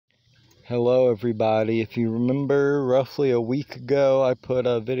Hello everybody. If you remember, roughly a week ago I put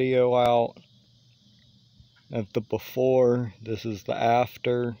a video out of the before. This is the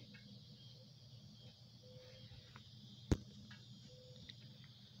after.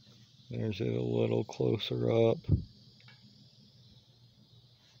 There's it a little closer up.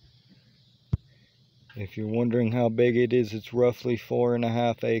 If you're wondering how big it is, it's roughly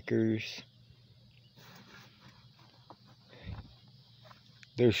 4.5 acres.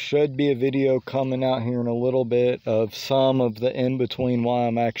 There should be a video coming out here in a little bit of some of the in-between while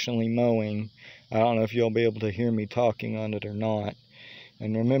I'm actually mowing. I don't know if you'll be able to hear me talking on it or not.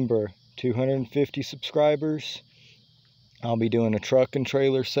 And remember, 250 subscribers, I'll be doing a truck and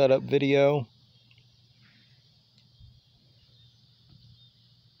trailer setup video.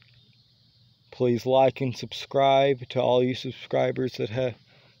 Please like and subscribe. To all you subscribers that have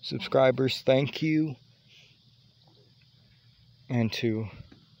subscribers, thank you.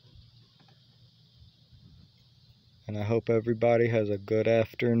 And I hope everybody has a good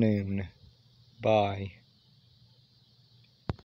afternoon. Bye.